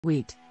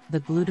Wheat,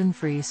 the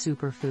gluten-free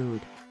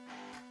superfood.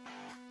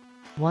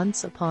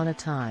 Once upon a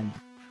time,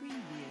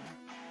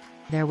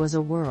 there was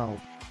a world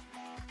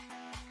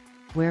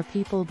where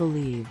people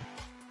believed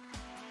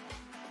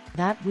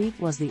that wheat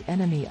was the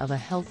enemy of a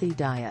healthy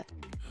diet.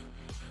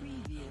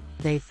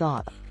 They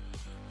thought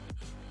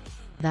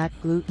that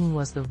gluten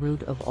was the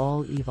root of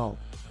all evil,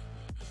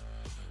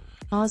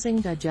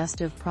 causing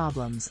digestive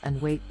problems and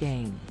weight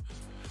gain.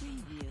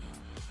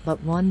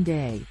 But one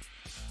day,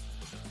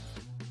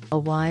 a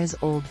wise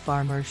old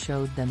farmer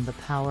showed them the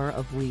power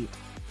of wheat.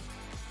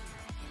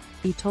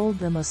 He told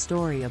them a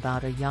story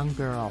about a young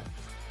girl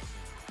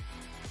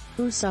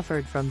who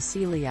suffered from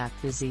celiac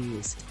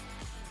disease,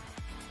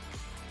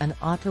 an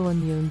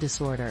autoimmune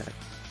disorder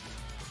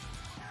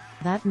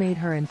that made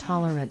her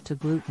intolerant to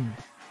gluten.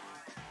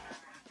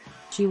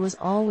 She was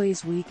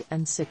always weak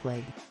and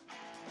sickly,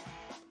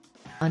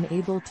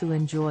 unable to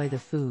enjoy the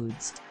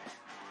foods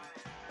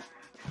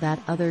that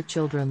other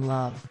children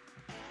love.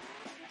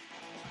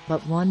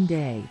 But one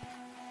day,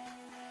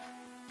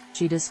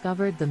 she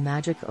discovered the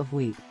magic of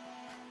wheat.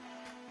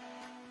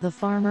 The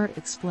farmer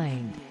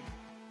explained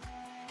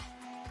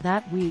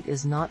that wheat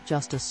is not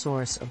just a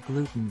source of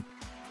gluten,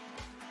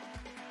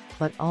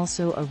 but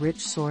also a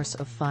rich source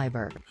of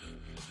fiber,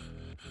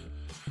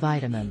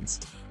 vitamins,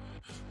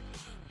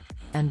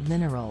 and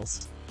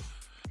minerals.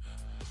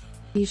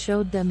 He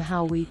showed them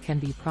how wheat can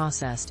be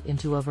processed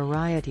into a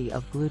variety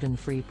of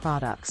gluten-free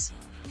products,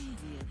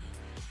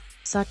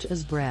 such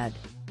as bread,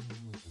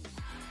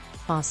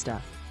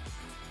 pasta,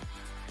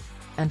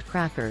 and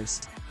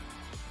crackers.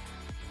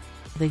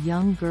 The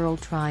young girl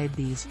tried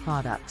these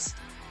products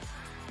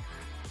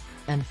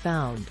and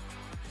found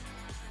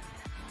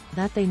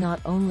that they not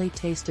only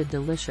tasted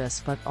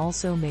delicious but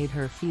also made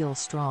her feel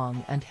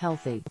strong and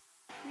healthy.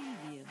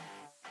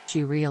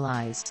 She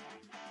realized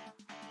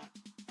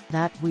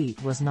that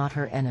wheat was not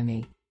her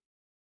enemy,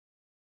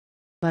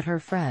 but her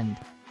friend.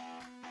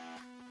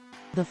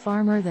 The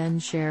farmer then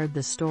shared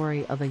the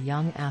story of a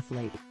young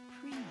athlete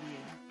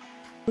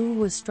who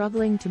was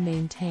struggling to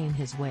maintain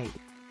his weight.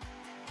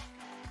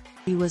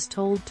 He was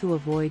told to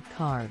avoid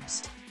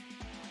carbs,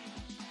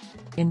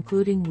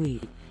 including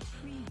wheat,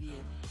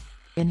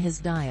 in his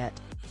diet.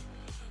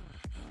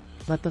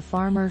 But the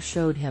farmer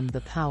showed him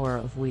the power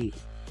of wheat.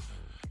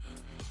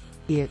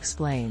 He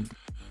explained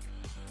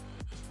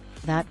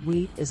that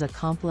wheat is a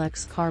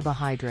complex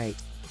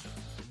carbohydrate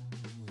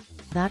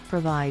that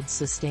provides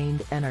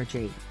sustained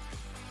energy,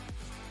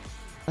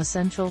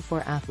 essential for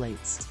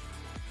athletes.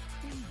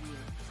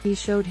 He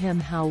showed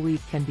him how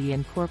wheat can be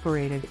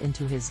incorporated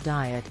into his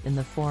diet in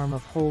the form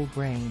of whole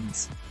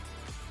grains,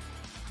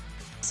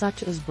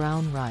 such as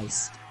brown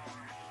rice,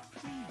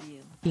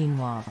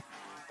 quinoa,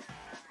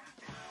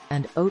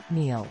 and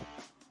oatmeal.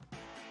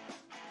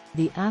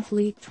 The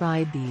athlete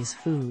tried these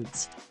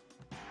foods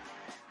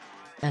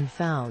and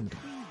found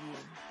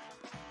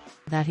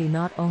that he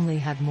not only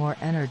had more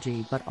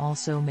energy but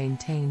also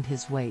maintained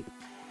his weight.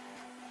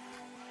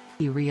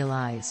 He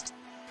realized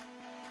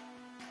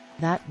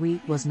that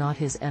wheat was not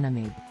his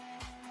enemy,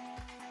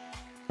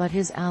 but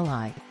his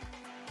ally.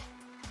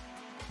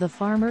 The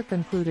farmer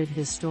concluded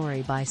his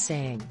story by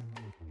saying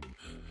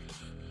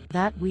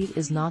that wheat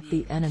is not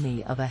the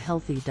enemy of a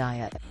healthy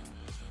diet,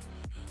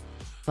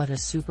 but a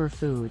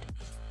superfood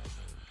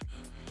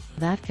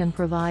that can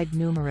provide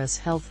numerous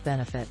health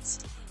benefits.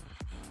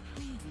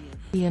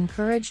 He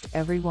encouraged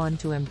everyone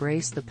to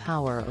embrace the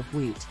power of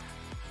wheat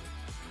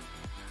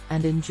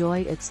and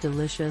enjoy its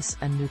delicious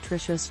and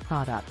nutritious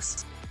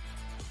products.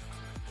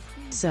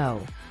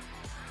 So,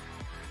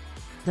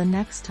 the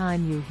next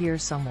time you hear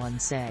someone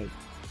say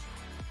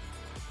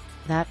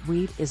that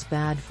wheat is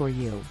bad for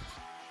you,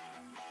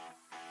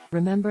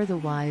 remember the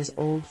wise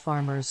old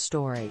farmer's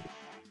story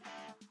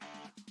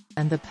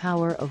and the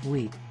power of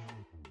wheat.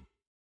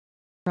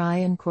 Try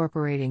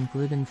incorporating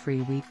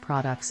gluten-free wheat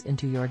products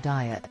into your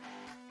diet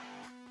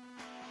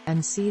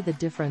and see the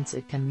difference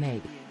it can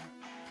make.